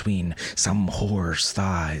out between some whore's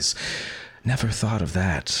thighs. Never thought of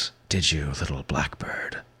that, did you, little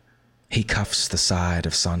blackbird? He cuffs the side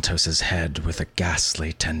of Santos's head with a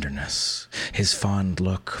ghastly tenderness. His fond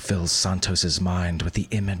look fills Santos's mind with the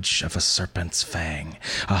image of a serpent's fang,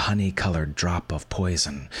 a honey-colored drop of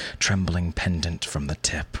poison, trembling pendant from the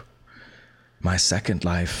tip. My second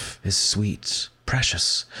life is sweet,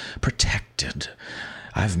 precious, protected.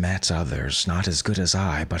 I've met others not as good as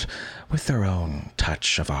I, but with their own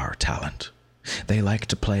touch of our talent. They like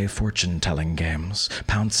to play fortune-telling games,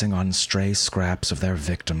 pouncing on stray scraps of their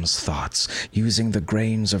victims' thoughts, using the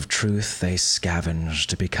grains of truth they scavenge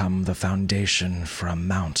to become the foundation for a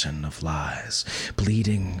mountain of lies,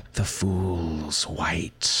 bleeding the fools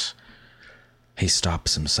white. He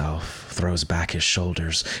stops himself, throws back his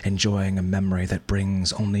shoulders, enjoying a memory that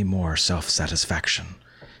brings only more self-satisfaction.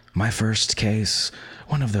 My first case,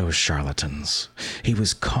 one of those charlatans. He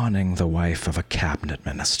was conning the wife of a cabinet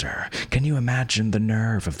minister. Can you imagine the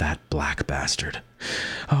nerve of that black bastard?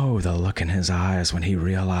 Oh, the look in his eyes when he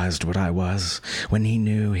realized what I was, when he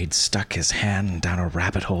knew he'd stuck his hand down a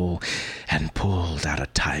rabbit hole and pulled out a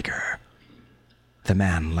tiger. The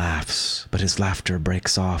man laughs, but his laughter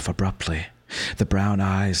breaks off abruptly. The brown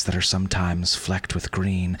eyes that are sometimes flecked with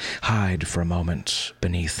green hide for a moment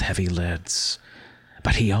beneath heavy lids.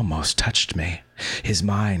 But he almost touched me. His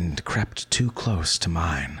mind crept too close to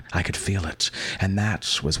mine. I could feel it, and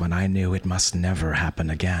that was when I knew it must never happen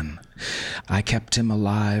again. I kept him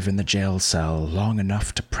alive in the jail cell long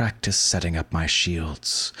enough to practice setting up my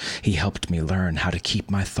shields. He helped me learn how to keep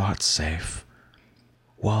my thoughts safe.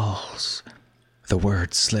 Walls. The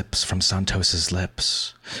word slips from Santos's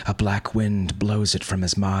lips. A black wind blows it from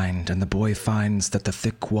his mind, and the boy finds that the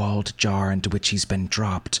thick-walled jar into which he's been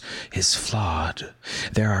dropped is flawed.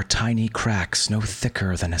 There are tiny cracks no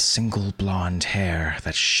thicker than a single blonde hair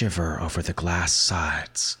that shiver over the glass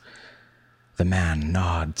sides. The man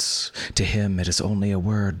nods. To him it is only a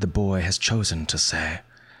word the boy has chosen to say.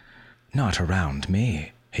 "Not around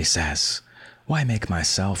me," he says. "Why make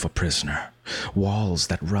myself a prisoner? Walls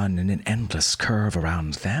that run in an endless curve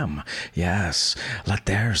around them. Yes, let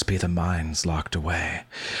theirs be the minds locked away,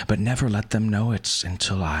 but never let them know it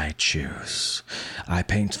until I choose. I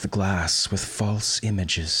paint the glass with false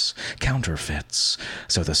images, counterfeits,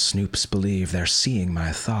 so the snoops believe they're seeing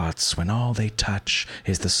my thoughts when all they touch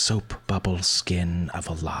is the soap bubble skin of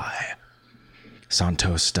a lie."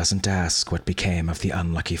 Santos doesn't ask what became of the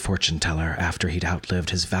unlucky fortune-teller after he'd outlived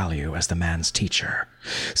his value as the man's teacher.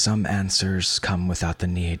 Some answers come without the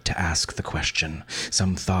need to ask the question.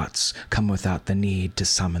 Some thoughts come without the need to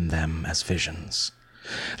summon them as visions.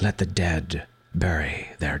 Let the dead bury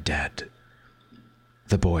their dead.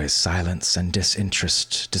 The boy's silence and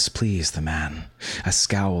disinterest displease the man. A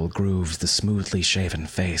scowl grooves the smoothly shaven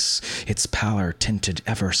face, its pallor tinted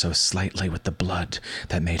ever so slightly with the blood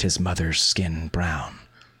that made his mother's skin brown.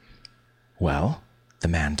 "Well?" the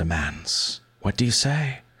man demands. "What do you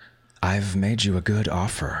say? I've made you a good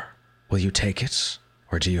offer. Will you take it,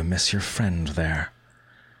 or do you miss your friend there?"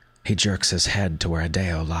 He jerks his head to where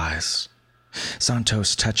Adao lies.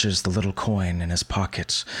 Santos touches the little coin in his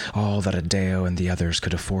pocket, all that Adao and the others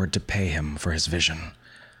could afford to pay him for his vision.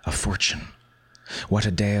 A fortune. What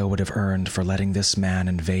Adao would have earned for letting this man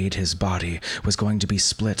invade his body was going to be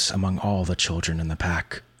split among all the children in the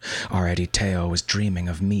pack. Already Teo was dreaming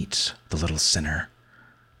of meat, the little sinner.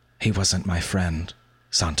 "He wasn't my friend,"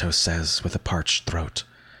 Santos says with a parched throat.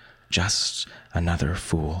 "Just another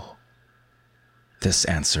fool." This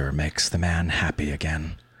answer makes the man happy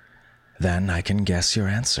again. "Then I can guess your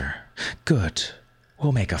answer. Good.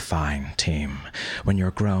 We'll make a fine team. When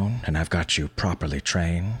you're grown and I've got you properly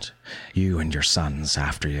trained, you and your sons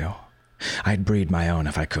after you. I'd breed my own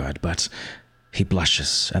if I could, but..." He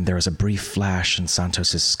blushes, and there is a brief flash in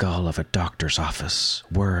Santos's skull of a doctor's office.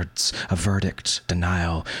 Words, a verdict,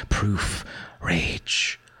 denial, proof,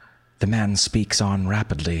 rage. The man speaks on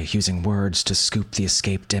rapidly, using words to scoop the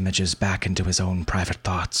escaped images back into his own private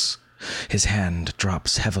thoughts. His hand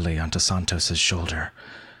drops heavily onto Santos's shoulder.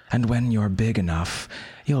 "And when you're big enough,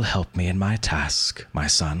 you'll help me in my task, my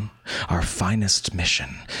son. Our finest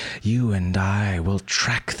mission. You and I will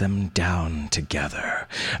track them down together.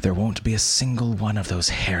 There won't be a single one of those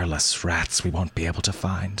hairless rats we won't be able to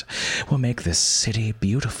find. We'll make this city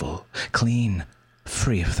beautiful, clean,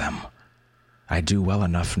 free of them. I do well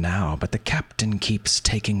enough now, but the captain keeps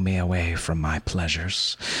taking me away from my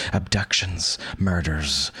pleasures. Abductions,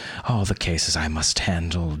 murders, all the cases I must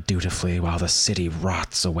handle dutifully while the city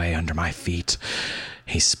rots away under my feet."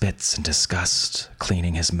 He spits in disgust,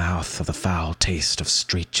 cleaning his mouth of the foul taste of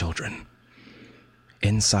street children.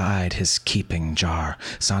 Inside his keeping jar,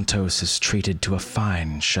 Santos is treated to a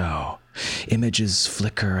fine show. Images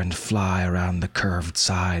flicker and fly around the curved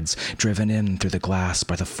sides, driven in through the glass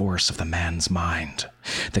by the force of the man's mind.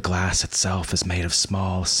 The glass itself is made of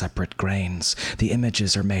small, separate grains. The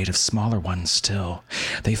images are made of smaller ones still.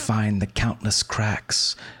 They find the countless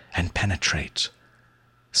cracks and penetrate.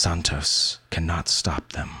 Santos cannot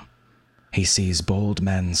stop them. He sees bold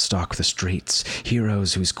men stalk the streets,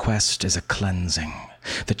 heroes whose quest is a cleansing.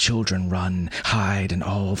 The children run, hide in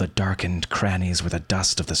all the darkened crannies where the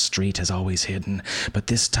dust of the street has always hidden, but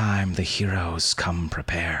this time the heroes come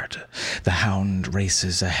prepared. The hound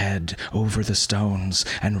races ahead over the stones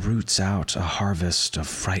and roots out a harvest of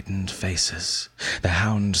frightened faces. The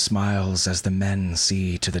hound smiles as the men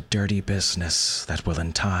see to the dirty business that will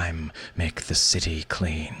in time make the city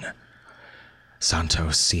clean.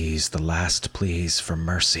 Santos sees the last pleas for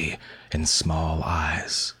mercy in small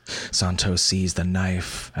eyes. Santos sees the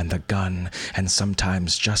knife and the gun, and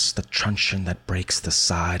sometimes just the truncheon that breaks the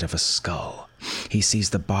side of a skull. He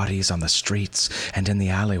sees the bodies on the streets and in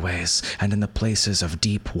the alleyways and in the places of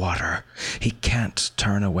deep water. He can't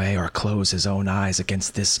turn away or close his own eyes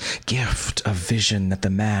against this gift of vision that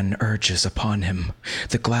the man urges upon him.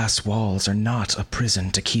 The glass walls are not a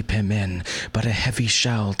prison to keep him in, but a heavy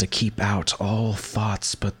shell to keep out all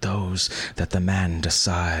thoughts but those that the man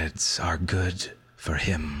decides are good for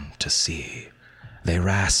him to see. They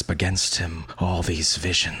rasp against him, all these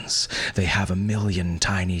visions. They have a million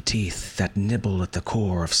tiny teeth that nibble at the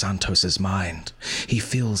core of Santos's mind. He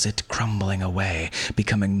feels it crumbling away,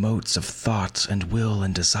 becoming motes of thought and will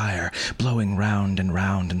and desire, blowing round and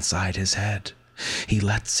round inside his head. He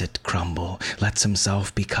lets it crumble, lets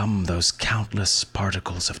himself become those countless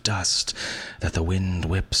particles of dust that the wind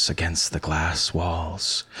whips against the glass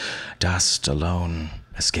walls. Dust alone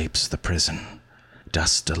escapes the prison.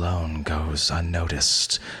 Dust alone goes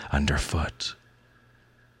unnoticed underfoot.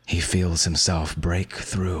 He feels himself break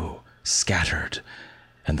through, scattered,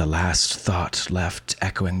 and the last thought left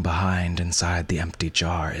echoing behind inside the empty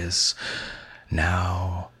jar is,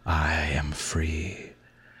 "Now I am free."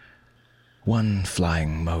 One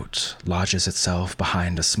flying mote lodges itself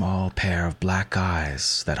behind a small pair of black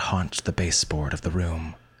eyes that haunt the baseboard of the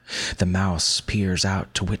room. The mouse peers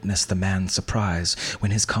out to witness the man's surprise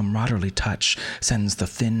when his camaraderie touch sends the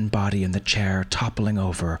thin body in the chair toppling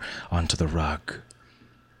over onto the rug.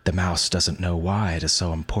 The mouse doesn't know why it is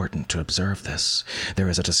so important to observe this. There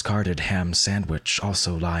is a discarded ham sandwich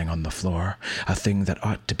also lying on the floor, a thing that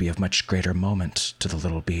ought to be of much greater moment to the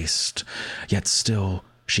little beast. Yet still,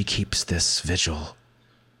 she keeps this vigil.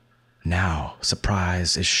 Now,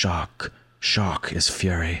 surprise is shock. Shock is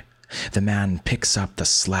fury. The man picks up the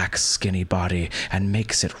slack, skinny body and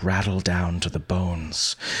makes it rattle down to the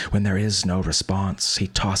bones. When there is no response, he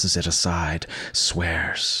tosses it aside,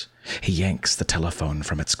 swears. He yanks the telephone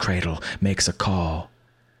from its cradle, makes a call.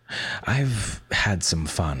 "I've had some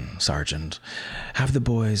fun, Sergeant. Have the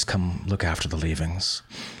boys come look after the leavings.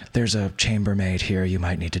 There's a chambermaid here you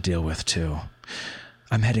might need to deal with, too.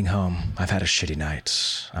 I'm heading home. I've had a shitty night.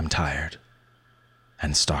 I'm tired."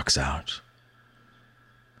 And stalks out.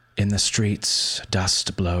 In the streets,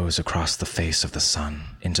 dust blows across the face of the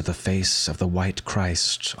sun, into the face of the white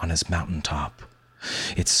Christ on his mountaintop.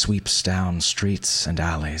 It sweeps down streets and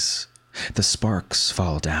alleys. The sparks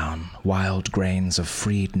fall down, wild grains of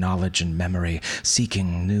freed knowledge and memory,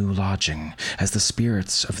 seeking new lodging, as the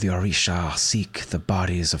spirits of the Orisha seek the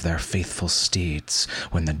bodies of their faithful steeds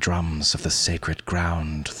when the drums of the sacred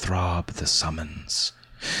ground throb the summons.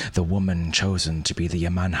 The woman chosen to be the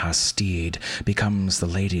Yamanha steed becomes the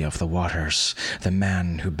lady of the waters. The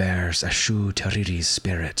man who bears Ashu Teriri's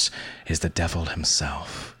spirit is the devil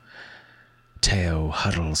himself. Teo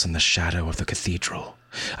huddles in the shadow of the cathedral.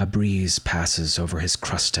 A breeze passes over his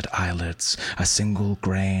crusted eyelids. A single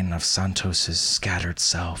grain of Santos's scattered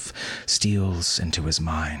self steals into his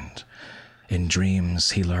mind. In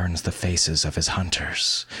dreams, he learns the faces of his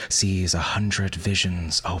hunters, sees 100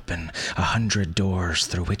 visions open, 100 doors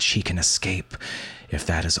through which he can escape, if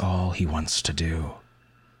that is all he wants to do.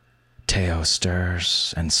 Teo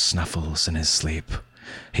stirs and snuffles in his sleep.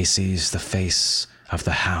 He sees the face of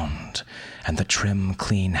the hound and the trim,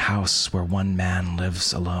 clean house where one man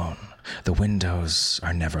lives alone. The windows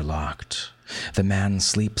are never locked. The man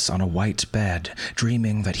sleeps on a white bed,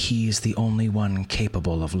 dreaming that he's the only one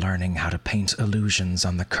capable of learning how to paint illusions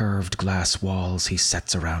on the curved glass walls he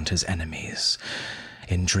sets around his enemies.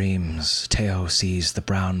 In dreams, Teo sees the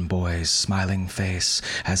brown boy's smiling face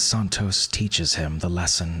as Santos teaches him the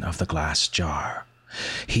lesson of the glass jar.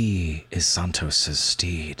 He is Santos's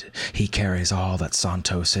steed. He carries all that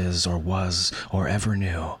Santos is or was or ever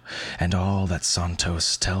knew, and all that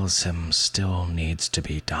Santos tells him still needs to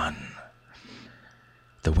be done.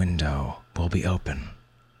 The window will be open.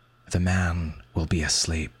 The man will be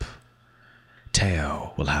asleep.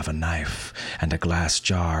 Teo will have a knife and a glass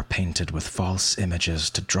jar painted with false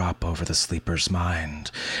images to drop over the sleeper's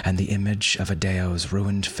mind, and the image of Adao's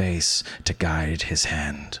ruined face to guide his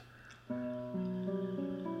hand.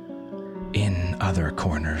 In other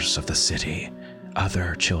corners of the city,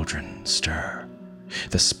 other children stir.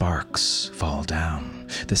 The sparks fall down,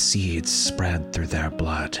 the seeds spread through their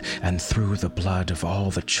blood, and through the blood of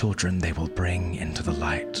all the children they will bring into the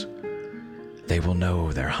light. They will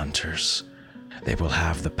know their hunters. They will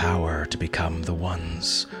have the power to become the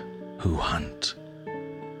ones who hunt.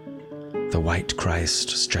 The white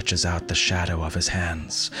Christ stretches out the shadow of his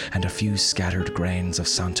hands, and a few scattered grains of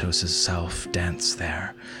Santos's self dance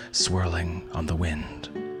there, swirling on the wind.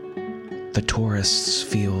 The tourists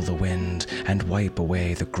feel the wind and wipe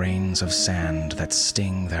away the grains of sand that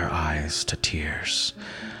sting their eyes to tears.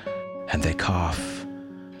 And they cough,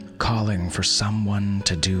 calling for someone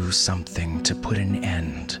to do something to put an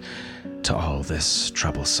end to all this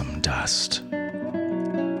troublesome dust.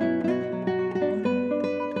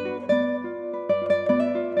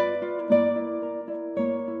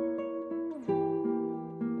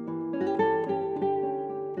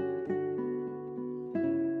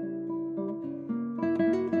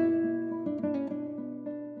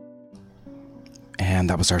 And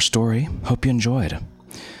that was our story. Hope you enjoyed.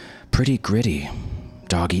 Pretty gritty,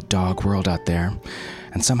 dog-eat-dog world out there,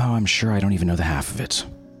 and somehow I'm sure I don't even know the half of it.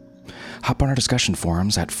 Hop on our discussion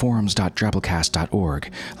forums at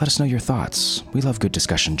forums.drabblecast.org. Let us know your thoughts. We love good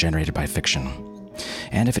discussion generated by fiction.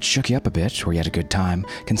 And if it shook you up a bit, or you had a good time,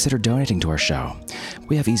 consider donating to our show.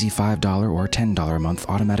 We have easy $5 or $10 a month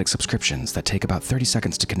automatic subscriptions that take about 30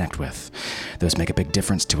 seconds to connect with. Those make a big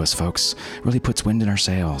difference to us, folks. Really puts wind in our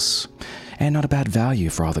sails. And not a bad value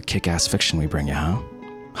for all the kick-ass fiction we bring you, huh?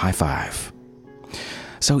 High five.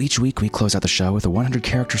 So each week we close out the show with a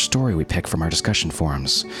 100-character story we pick from our discussion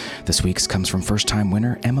forums. This week's comes from first-time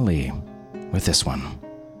winner Emily, with this one.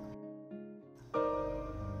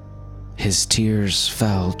 His tears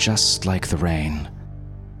fell just like the rain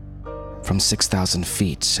from 6,000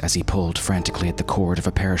 feet as he pulled frantically at the cord of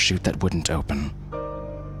a parachute that wouldn't open.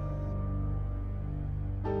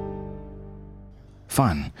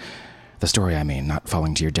 Fun. The story, I mean, not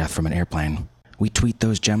falling to your death from an airplane. We tweet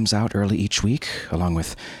those gems out early each week, along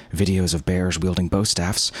with videos of bears wielding bow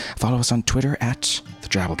staffs. Follow us on Twitter at the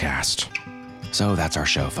Drabblecast. So that's our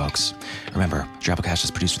show, folks. Remember, Drabblecast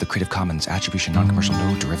is produced with a Creative Commons Attribution Non-Commercial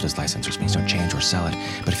No Derivatives license, which means don't change or sell it,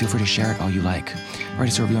 but feel free to share it all you like. Write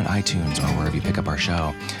us a review on iTunes or wherever you pick up our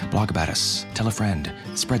show. Blog about us. Tell a friend.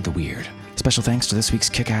 Spread the weird. Special thanks to this week's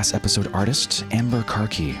kick-ass episode artist, Amber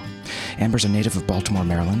Karki. Amber's a native of Baltimore,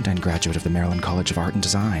 Maryland, and graduate of the Maryland College of Art and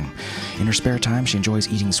Design. In her spare time, she enjoys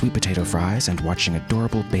eating sweet potato fries and watching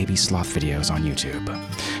adorable baby sloth videos on YouTube.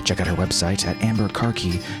 Check out her website at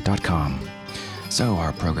amberkarki.com. So,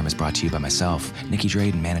 our program is brought to you by myself, Nikki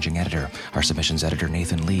Drayden, managing editor, our submissions editor,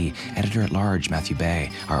 Nathan Lee, editor-at-large, Matthew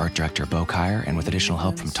Bay, our art director, Bo Kyer, and with additional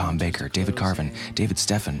help from Tom Baker, David Carvin, David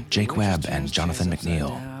Steffen, Jake Webb, and Jonathan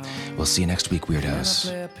McNeil. We'll see you next week,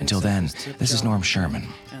 weirdos. Until then, this is Norm Sherman,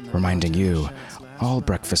 reminding you, all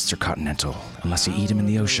breakfasts are continental, unless you eat them in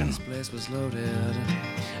the ocean.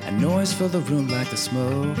 And noise filled the room like the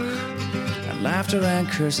smoke. And laughter and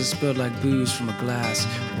curses spilled like booze from a glass.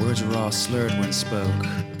 Words were all slurred when spoke.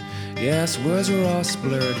 Yes, words were all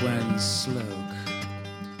slurred when slow.